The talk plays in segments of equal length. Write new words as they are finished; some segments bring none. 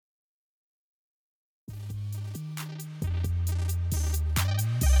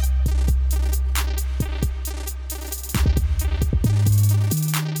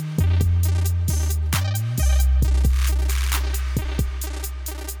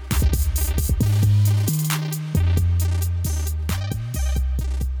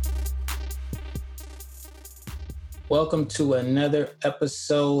Welcome to another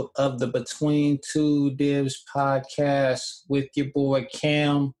episode of the Between Two Divs podcast with your boy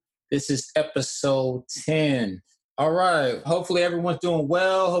Cam. This is episode 10. All right. Hopefully everyone's doing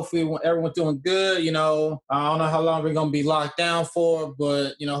well. Hopefully everyone's doing good. I don't know how long we're going to be locked down for,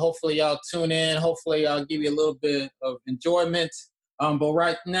 but, hopefully y'all tune in. Hopefully I'll give you a little bit of enjoyment. But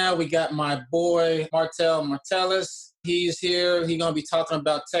right now we got my boy, Martel Martellus. He's here. He's going to be talking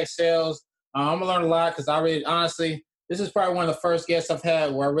about tech sales. I'm going to learn a lot because honestly, this is probably one of the first guests I've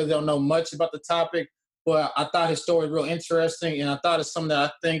had where I really don't know much about the topic, but I thought his story was real interesting, and I thought it's something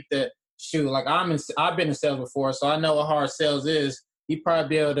that I think that, I've been in sales before, so I know what hard sales is. He'd probably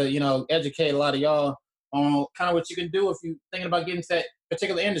be able to, educate a lot of y'all on kind of what you can do if you're thinking about getting into that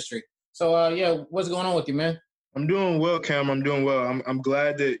particular industry. So, what's going on with you, man? I'm doing well, Cam. I'm doing well. I'm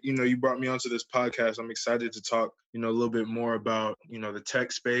glad that, you brought me onto this podcast. I'm excited to talk, a little bit more about, the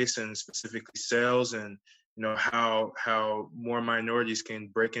tech space and specifically sales and, how more minorities can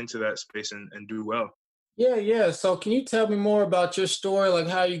break into that space and do well. Yeah. So can you tell me more about your story, like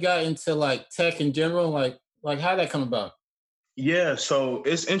how you got into like tech in general? Like how did that come about? Yeah, so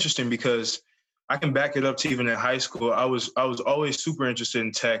it's interesting because I can back it up to even in high school. I was always super interested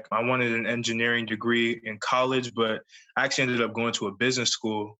in tech. I wanted an engineering degree in college, but I actually ended up going to a business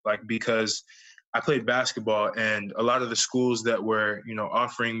school, because I played basketball, and a lot of the schools that were,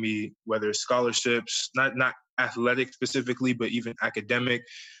 offering me, whether it's scholarships, not athletic specifically, but even academic,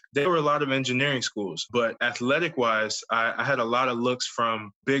 there were a lot of engineering schools. But athletic-wise, I had a lot of looks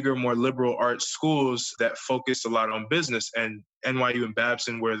from bigger, more liberal arts schools that focused a lot on business, and NYU and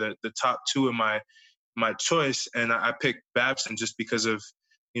Babson were the top two in my choice. And I picked Babson just because of,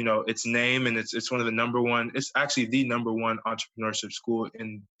 its name, and it's one of the number one, it's actually the number one entrepreneurship school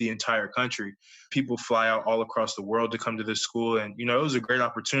in the entire country. People fly out all across the world to come to this school. And, it was a great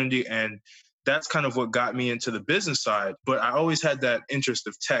opportunity. And that's kind of what got me into the business side. But I always had that interest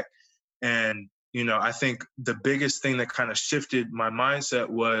of tech. And, I think the biggest thing that kind of shifted my mindset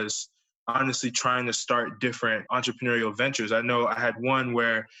was honestly trying to start different entrepreneurial ventures. I know I had one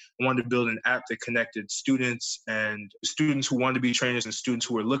where I wanted to build an app that connected students who wanted to be trainers and students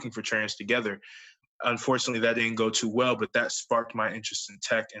who were looking for trainers together. Unfortunately, that didn't go too well, but that sparked my interest in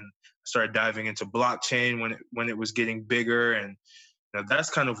tech, and I started diving into blockchain when it was getting bigger. And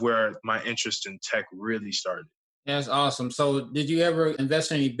that's kind of where my interest in tech really started. That's awesome. So did you ever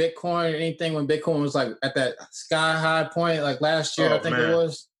invest in any Bitcoin or anything when Bitcoin was like at that sky high point, like last year, I think it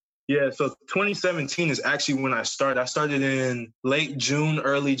was? Yeah, so 2017 is actually when I started. I started in late June,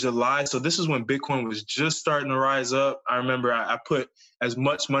 early July. So this is when Bitcoin was just starting to rise up. I remember I put as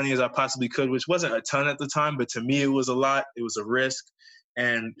much money as I possibly could, which wasn't a ton at the time, but to me it was a lot. It was a risk.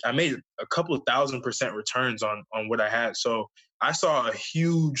 And I made a couple of 1,000% returns on what I had. So I saw a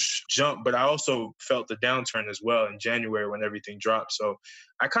huge jump, but I also felt the downturn as well in January when everything dropped. So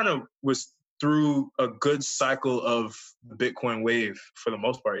I kind of was through a good cycle of the Bitcoin wave for the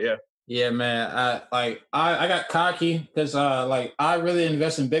most part. Yeah. Yeah, man. I got cocky because I really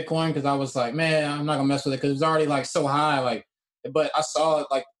invested in Bitcoin because I was like, man, I'm not gonna mess with it because it was already like so high. But I saw it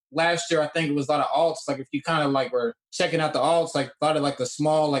like last year. I think it was a lot of alts. Like if you kind of like were checking out the alts, like thought of like the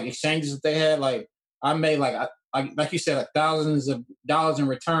small like exchanges that they had. Like I made like you said, like thousands of dollars in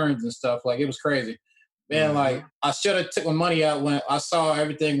returns and stuff. Like it was crazy. Man, like I should have took my money out when I saw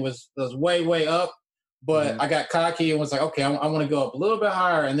everything was way, way up, but I got cocky and was like, okay, I want to go up a little bit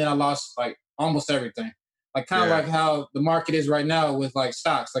higher. And then I lost like almost everything. Like kind of like how the market is right now with like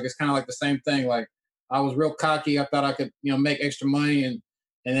stocks. Like it's kind of like the same thing. Like I was real cocky. I thought I could, make extra money and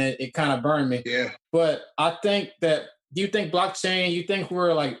then it kind of burned me. Yeah. But I think that, do you think blockchain, you think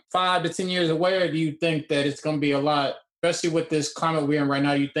we're like 5 to 10 years away, or do you think that it's going to be a lot, especially with this climate we're in right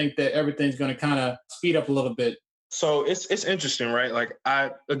now, you think that everything's going to kind of speed up a little bit? So it's interesting, right? Like I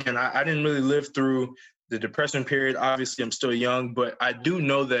didn't really live through the depression period. Obviously, I'm still young, but I do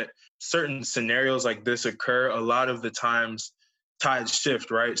know that certain scenarios like this occur a lot of the times. Tides shift,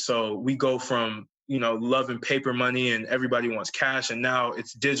 right? So we go from, loving paper money and everybody wants cash, and now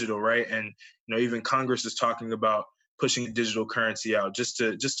it's digital, right? And, even Congress is talking about pushing digital currency out just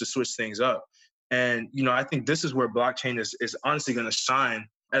to switch things up. And, I think this is where blockchain is honestly going to shine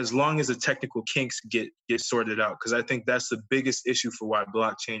as long as the technical kinks get sorted out. Because I think that's the biggest issue for why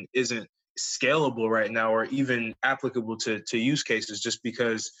blockchain isn't scalable right now or even applicable to use cases, just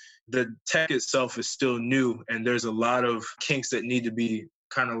because the tech itself is still new and there's a lot of kinks that need to be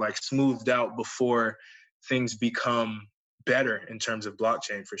kind of like smoothed out before things become better in terms of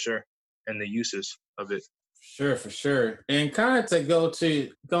blockchain for sure and the uses of it. Sure, for sure. And kind of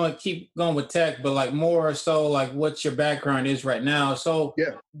to keep going with tech, but like more so like what your background is right now. So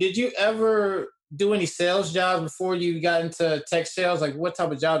did you ever do any sales jobs before you got into tech sales? Like, what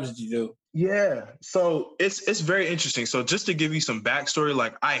type of jobs did you do? Yeah. So it's very interesting. So just to give you some backstory,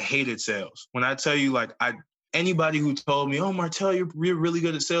 like I hated sales. When I tell you, like anybody who told me, "Oh, Martell, you're really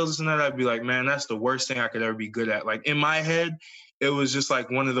good at sales," this and that, I'd be like, "Man, that's the worst thing I could ever be good at." Like in my head, it was just like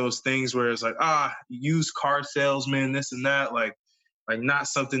one of those things where it's like, used car salesman, this and that, like not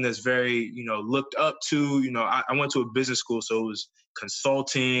something that's very, looked up to. I went to a business school, so it was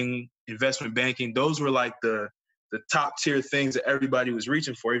consulting, investment banking. Those were like the top tier things that everybody was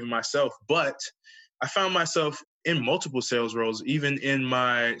reaching for, even myself. But I found myself in multiple sales roles, even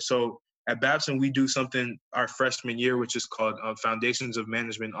so at Babson, we do something our freshman year, which is called Foundations of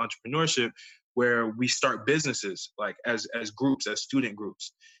Management Entrepreneurship, where we start businesses like as groups, as student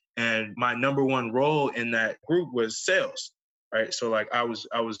groups. And my number one role in that group was sales, right? So like I was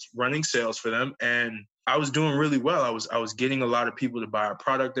running sales for them, and I was doing really well. I was getting a lot of people to buy a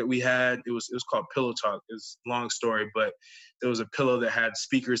product that we had. It was called Pillow Talk. It's a long story, but there was a pillow that had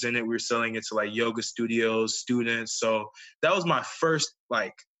speakers in it. We were selling it to like yoga studios, students. So that was my first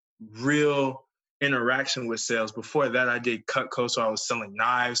like real interaction with sales. Before that, I did Cutco, so I was selling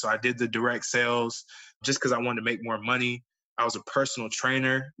knives. So I did the direct sales just because I wanted to make more money. I was a personal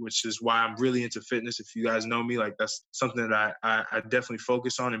trainer, which is why I'm really into fitness. If you guys know me, like that's something that I definitely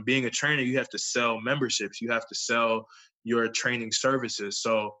focus on. And being a trainer, you have to sell memberships. You have to sell your training services.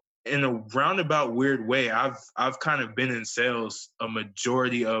 So in a roundabout weird way, I've kind of been in sales a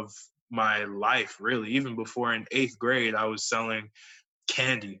majority of my life, really. Even before in 8th grade, I was selling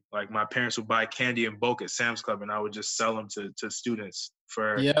candy. Like my parents would buy candy in bulk at Sam's Club, and I would just sell them to students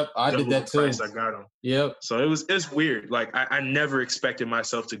for I did double that the too. price I got them. Yep. So it's weird. Like I never expected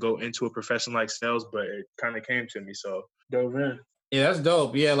myself to go into a profession like sales, but it kind of came to me. So dove in. Yeah, that's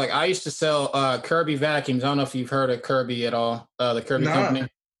dope. Yeah, like I used to sell Kirby vacuums. I don't know if you've heard of Kirby at all. The Kirby company.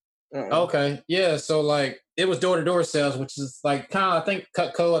 Okay. Yeah. So like it was door-to-door sales, which is like kind of, I think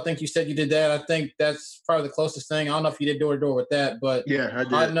Cutco, I think you said you did that. I think that's probably the closest thing. I don't know if you did door-to-door with that, but yeah, I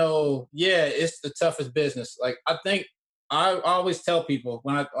did. I know, yeah, it's the toughest business. Like I think I always tell people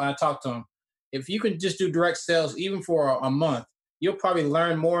when I talk to them, if you can just do direct sales, even for a month, you'll probably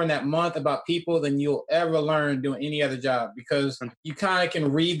learn more in that month about people than you'll ever learn doing any other job, because you kind of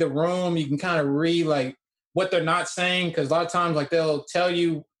can read the room. You can kind of read like what they're not saying, because a lot of times like they'll tell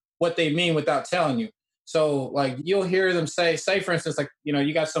you what they mean without telling you. So like you'll hear them say for instance, like,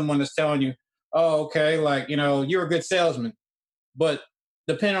 you got someone that's telling you, oh, okay, like, you're a good salesman. But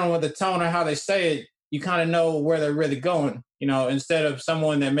depending on what the tone or how they say it, you kind of know where they're really going, instead of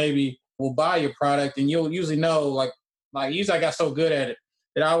someone that maybe will buy your product, and you'll usually know, like usually I got so good at it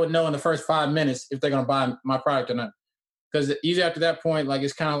that I would know in the first 5 minutes if they're going to buy my product or not. Because usually after that point, like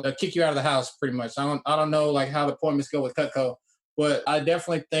it's kind of kick you out of the house pretty much. I don't know like how the appointments go with Cutco, but I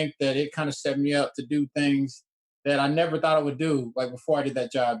definitely think that it kind of set me up to do things that I never thought I would do, like before I did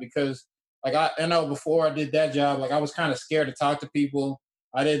that job. Because like I know before I did that job, like I was kind of scared to talk to people.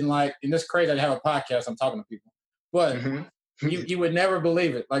 I didn't like, and this crazy, I have a podcast, I'm talking to people. But you would never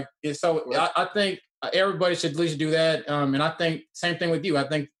believe it. Like I think everybody should at least do that. And I think same thing with you. I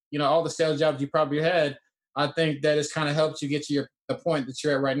think, all the sales jobs you probably had, I think that it's kind of helped you get to the point that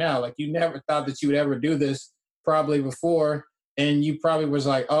you're at right now. Like you never thought that you would ever do this probably before. And you probably was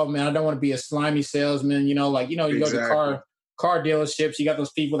like, oh man, I don't want to be a slimy salesman. You go to car dealerships, you got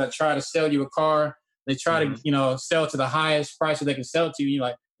those people that try to sell you a car. They try to, sell to the highest price that they can sell to you. You're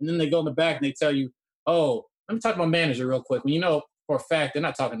like, and then they go in the back and they tell you, oh, let me talk to my manager real quick. When for a fact, they're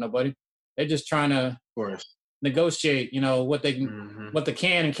not talking to nobody. They're just trying to negotiate, what they can, what they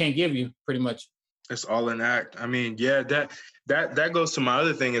can and can't give you pretty much. It's all an act. I mean, yeah, that goes to my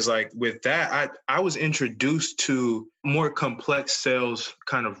other thing is like with that, I was introduced to more complex sales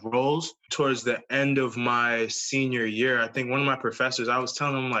kind of roles towards the end of my senior year. I think one of my professors, I was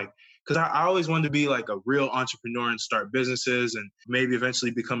telling him like, because I always wanted to be like a real entrepreneur and start businesses and maybe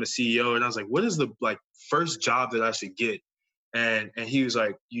eventually become a CEO. And I was like, what is the like first job that I should get? And he was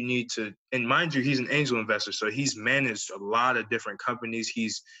like, you need to, and mind you, he's an angel investor. So he's managed a lot of different companies.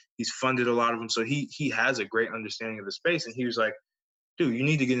 He's funded a lot of them. So he has a great understanding of the space. And he was like, dude, you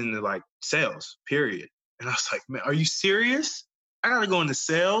need to get into like sales, period. And I was like, man, are you serious? I got to go into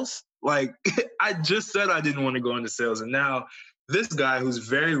sales? Like I just said I didn't want to go into sales. And now this guy who's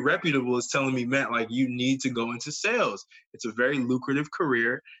very reputable is telling me, man, like you need to go into sales. It's a very lucrative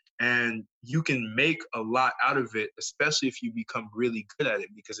career. And you can make a lot out of it, especially if you become really good at it,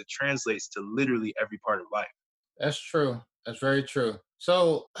 because it translates to literally every part of life. That's true. That's very true.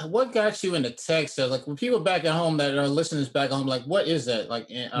 So what got you into tech sales? Like when people back at home that are listeners back at home, like what is that? Like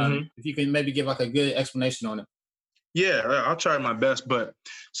if you can maybe give like a good explanation on it. Yeah, I'll try my best. But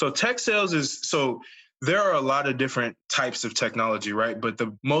so tech sales there are a lot of different types of technology, right? But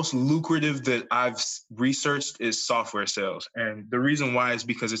the most lucrative that I've researched is software sales. And the reason why is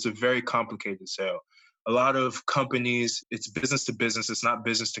because it's a very complicated sale. A lot of companies, it's business to business, it's not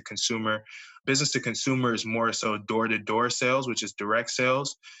business to consumer. Business to consumer is more so door to door sales, which is direct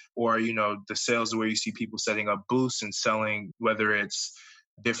sales, or, the sales where you see people setting up booths and selling, whether it's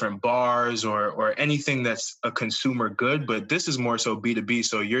different bars or anything that's a consumer good. But this is more so B2B.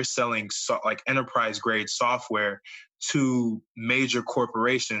 So you're selling like enterprise grade software to major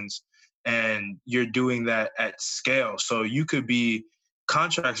corporations, and you're doing that at scale. So you could be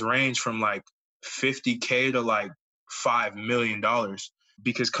contracts range from like 50K to like $5 million,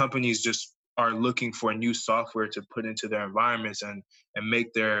 because companies just are looking for new software to put into their environments and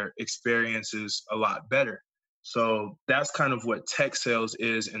make their experiences a lot better. So that's kind of what tech sales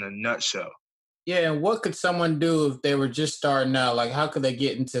is in a nutshell. Yeah, and what could someone do if they were just starting out? Like, how could they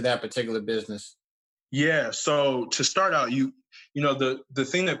get into that particular business? Yeah. So to start out, the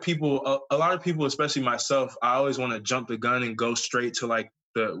thing that a lot of people, especially myself, I always want to jump the gun and go straight to like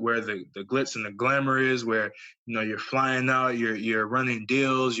where the glitz and the glamour is, where you're flying out, you're running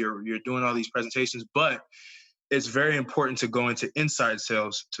deals, you're doing all these presentations, but it's very important to go into inside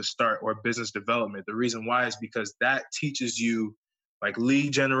sales to start, or business development. The reason why is because that teaches you like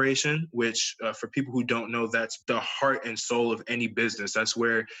lead generation, which for people who don't know, that's the heart and soul of any business. That's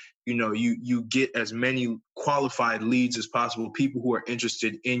where, you get as many qualified leads as possible, people who are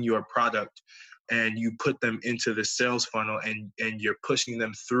interested in your product, and you put them into the sales funnel, and you're pushing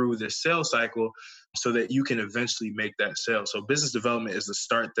them through the sales cycle so that you can eventually make that sale. So business development is the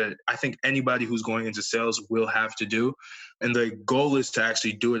start that I think anybody who's going into sales will have to do. And the goal is to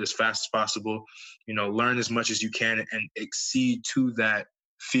actually do it as fast as possible, learn as much as you can and exceed to that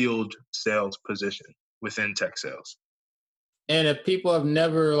field sales position within tech sales. And if people have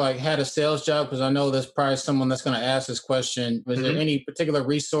never like had a sales job, because I know there's probably someone that's going to ask this question, is there any particular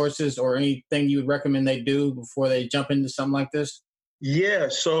resources or anything you would recommend they do before they jump into something like this? Yeah,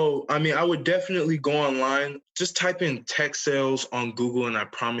 so I mean, I would definitely go online. Just type in tech sales on Google, and I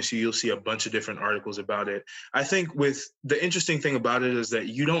promise you'll see a bunch of different articles about it. I think with the interesting thing about it is that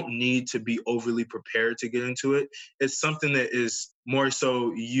you don't need to be overly prepared to get into it. It's something that is more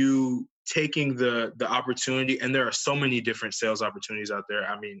so you taking the opportunity, and there are so many different sales opportunities out there.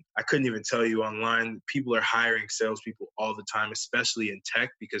 I mean, I couldn't even tell you online. People are hiring salespeople all the time, especially in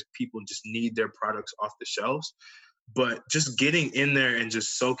tech, because people just need their products off the shelves. But just getting in there and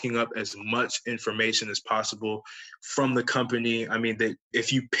just soaking up as much information as possible from the company. I mean,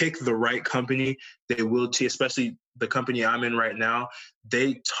 if you pick the right company, they will teach, especially the company I'm in right now.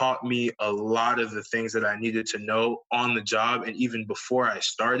 They taught me a lot of the things that I needed to know on the job and even before I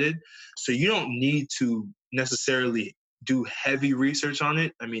started. So you don't need to necessarily do heavy research on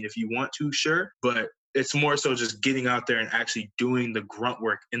it. I mean, if you want to, sure, but it's more so just getting out there and actually doing the grunt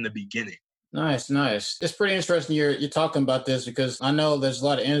work in the beginning. Nice, nice. It's pretty interesting you're talking about this, because I know there's a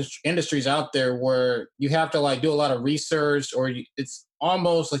lot of industries out there where you have to like do a lot of research, or it's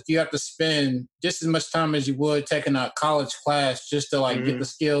almost like you have to spend just as much time as you would taking a college class just to like get the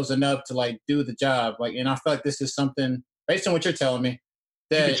skills enough to like do the job. Like, and I feel like this is something based on what you're telling me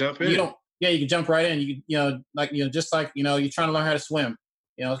You can that jump you in. don't. Yeah, you can jump right in. Just like you're trying to learn how to swim.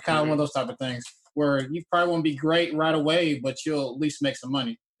 It's kind of one of those type of things where you probably won't be great right away, but you'll at least make some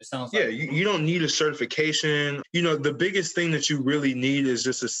money. It sounds Yeah, like. you don't need a certification. The biggest thing that you really need is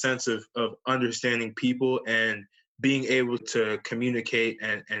just a sense of understanding people and being able to communicate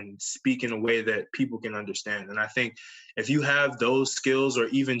and speak in a way that people can understand. And I think if you have those skills, or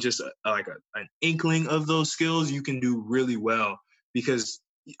even just an inkling of those skills, you can do really well. Because,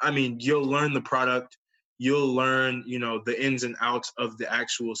 I mean, you'll learn the product, you'll learn, the ins and outs of the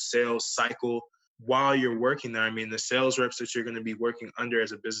actual sales cycle while you're working there. I mean, the sales reps that you're going to be working under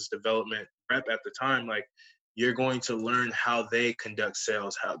as a business development rep at the time, like, you're going to learn how they conduct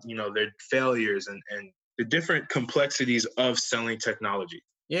sales, how, their failures and the different complexities of selling technology.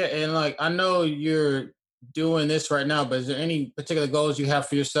 Yeah, and like I know you're doing this right now, but is there any particular goals you have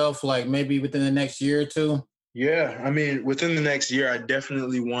for yourself, like maybe within the next year or two? Yeah, I mean, within the next year, I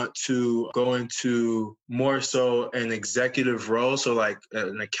definitely want to go into more so an executive role. So like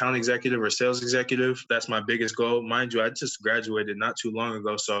an account executive or sales executive. That's my biggest goal. Mind you, I just graduated not too long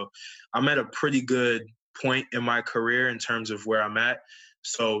ago. So I'm at a pretty good point in my career in terms of where I'm at.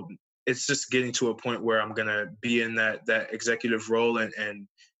 So it's just getting to a point where I'm going to be in that executive role and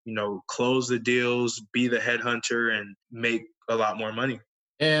close the deals, be the headhunter, and make a lot more money.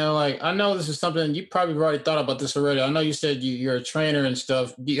 And like, I know this is something you probably already thought about this already. I know you said you're a trainer and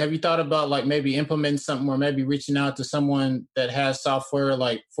stuff. Have you thought about like maybe implementing something or maybe reaching out to someone that has software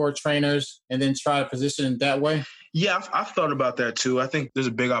like for trainers and then try to position it that way? Yeah, I've thought about that too. I think there's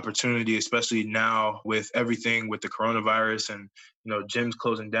a big opportunity, especially now with everything with the coronavirus and gyms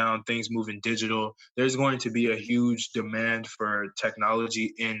closing down, things moving digital. There's going to be a huge demand for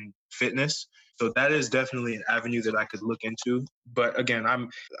technology in fitness. So that is definitely an avenue that I could look into. But again,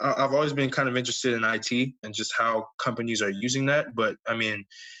 I've always been kind of interested in IT and just how companies are using that. But I mean,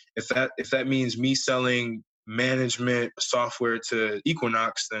 if that means me selling management software to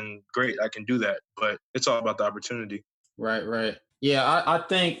Equinox, then great, I can do that. But it's all about the opportunity. Right, right. Yeah, I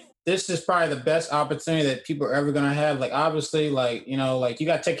think this is probably the best opportunity that people are ever gonna have. Like obviously, like, like you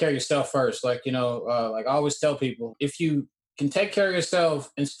gotta take care of yourself first. Like, like I always tell people, if you can take care of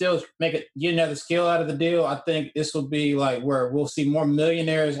yourself and still get another skill out of the deal, I think this will be like where we'll see more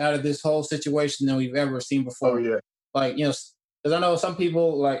millionaires out of this whole situation than we've ever seen Oh before. yeah. Like, because I know some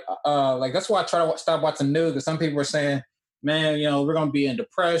people like that's why I try to stop watching news, because some people are saying, man, we're gonna be in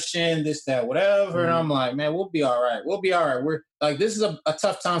depression, this, that, whatever. And Hmm. I'm like, man, we'll be all right. We'll be all right. We're like, this is a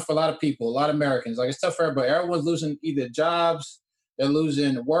tough time for a lot of people, a lot of Americans. Like, it's tough for everybody. Everyone's losing either jobs, they're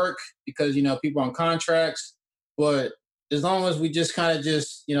losing work because people on contracts. But as long as we just kind of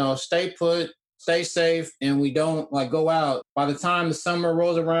just stay put, stay safe, and we don't like go out. By the time the summer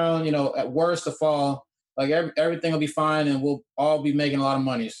rolls around, at worst the fall, like everything will be fine, and we'll all be making a lot of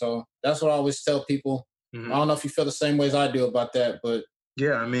money. So that's what I always tell people. I Hmm. don't know if you feel the same way as I do about that, but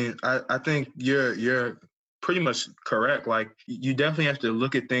Yeah, I mean, I think you're pretty much correct. Like you definitely have to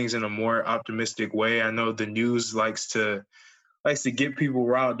look at things in a more optimistic way. I know the news likes to get people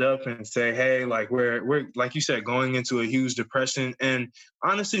riled up and say, hey, like we're like you said, going into a huge depression. And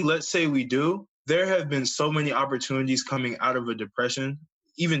honestly, let's say we do. There have been so many opportunities coming out of a depression.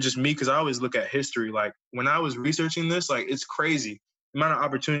 Even just me, because I always look at history. Like when I was researching this, like it's crazy the amount of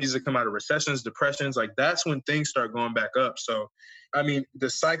opportunities that come out of recessions, depressions. Like that's when things start going back up. So, I mean, the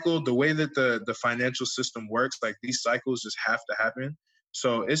cycle, the way that the financial system works, like these cycles just have to happen.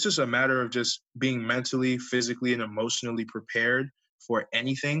 So it's just a matter of just being mentally, physically, and emotionally prepared for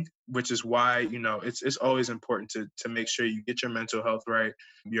anything, which is why, it's always important to make sure you get your mental health right,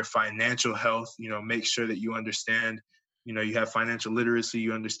 your financial health, make sure that you understand, you have financial literacy,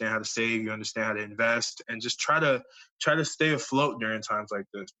 you understand how to save, you understand how to invest, and just try to stay afloat during times like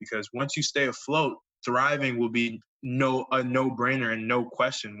this. Because once you stay afloat, thriving will be a no-brainer and no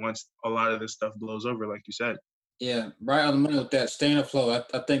question once a lot of this stuff blows over, like you said. yeah, right on the money with that, staying afloat.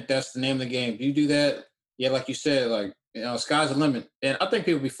 I think that's the name of the game. If you do that, yeah, like you said, like sky's the limit, and I think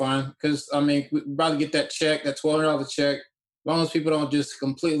people will be fine because I mean, we about to get that check, that $1,200 check. As long as people don't just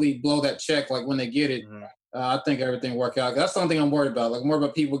completely blow that check, like when they get it, Mhm. I think everything will work out. That's the only thing I'm worried about. Like, I'm worried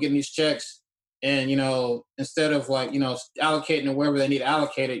about people getting these checks, and instead of like allocating it wherever they need to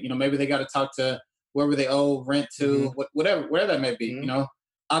allocate it, maybe they got to talk to whoever they owe rent to, Mhm. whatever that may be. Mhm.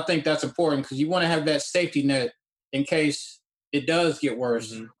 I think that's important because you want to have that safety net in case it does get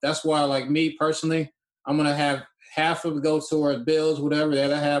worse. Mhm. That's why, like me personally, I'm gonna have half of it go toward bills, whatever. The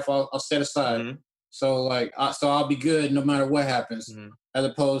other half I'll set aside. Mhm. So so I'll be good no matter what happens. Mhm. As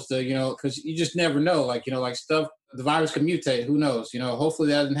opposed to because you just never know. Like like stuff, the virus can mutate. Who knows? Hopefully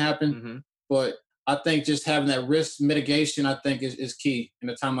that doesn't happen. Mhm. But I think just having that risk mitigation, I think, is key in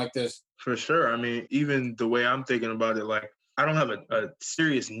a time like this. For sure. I mean, even the way I'm thinking about it, like I don't have a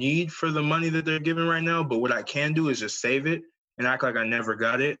serious need for the money that they're giving right now, but what I can do is just save it and act like I never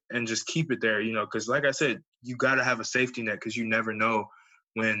got it and just keep it there, because like I said, you got to have a safety net because you never know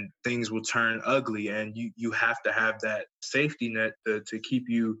when things will turn ugly, and you have to have that safety net to keep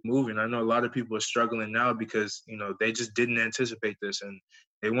you moving. I know a lot of people are struggling now because, they just didn't anticipate this and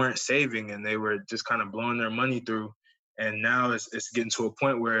they weren't saving and they were just kind of blowing their money through, and now it's getting to a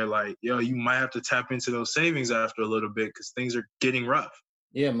point where like, you might have to tap into those savings after a little bit because things are getting rough.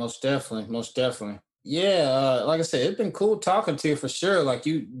 Yeah, most definitely, most definitely. Yeah, like I said, it's been cool talking to you for sure. Like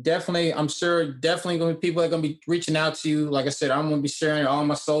you definitely, I'm sure definitely going to be people that are going to be reaching out to you. Like I said, I'm going to be sharing all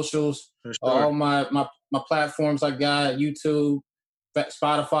my socials, For all sure. my platforms I got, YouTube,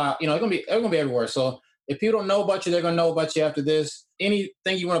 Spotify. It's gonna be everywhere. So if people don't know about you, they're gonna know about you after this.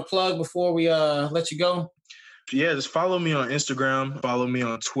 Anything you want to plug before we let you go? Yeah, just follow me on Instagram. Follow me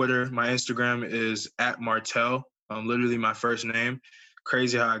on Twitter. My Instagram is at Martell. Literally my first name.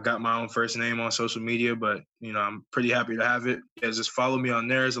 Crazy how I got my own first name on social media, but I'm pretty happy to have it. Yeah, just follow me on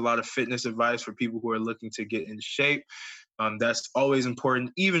there. There's a lot of fitness advice for people who are looking to get in shape. That's always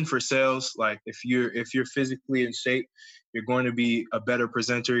important, even for sales. Like if you're physically in shape, you're going to be a better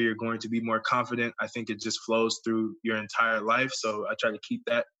presenter. You're going to be more confident. I think it just flows through your entire life. So I try to keep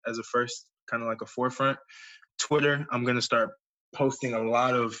that as a first, kind of like a forefront. Twitter, I'm going to start posting a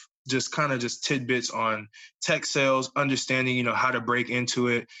lot of just tidbits on tech sales, understanding, how to break into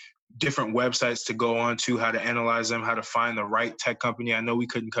it, different websites to go on to, how to analyze them, how to find the right tech company. I know we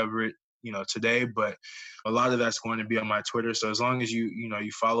couldn't cover it, today, but a lot of that's going to be on my Twitter. So as long as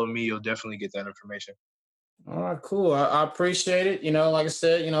you follow me, you'll definitely get that information. All right, cool. I appreciate it. Like I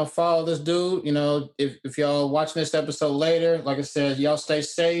said, follow this dude. If y'all watching this episode later, like I said, y'all stay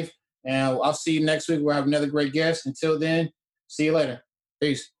safe. And I'll see you next week. We'll have another great guest. Until then, see you later.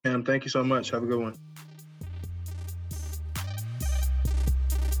 Peace. Cam, thank you so much. Have a good one.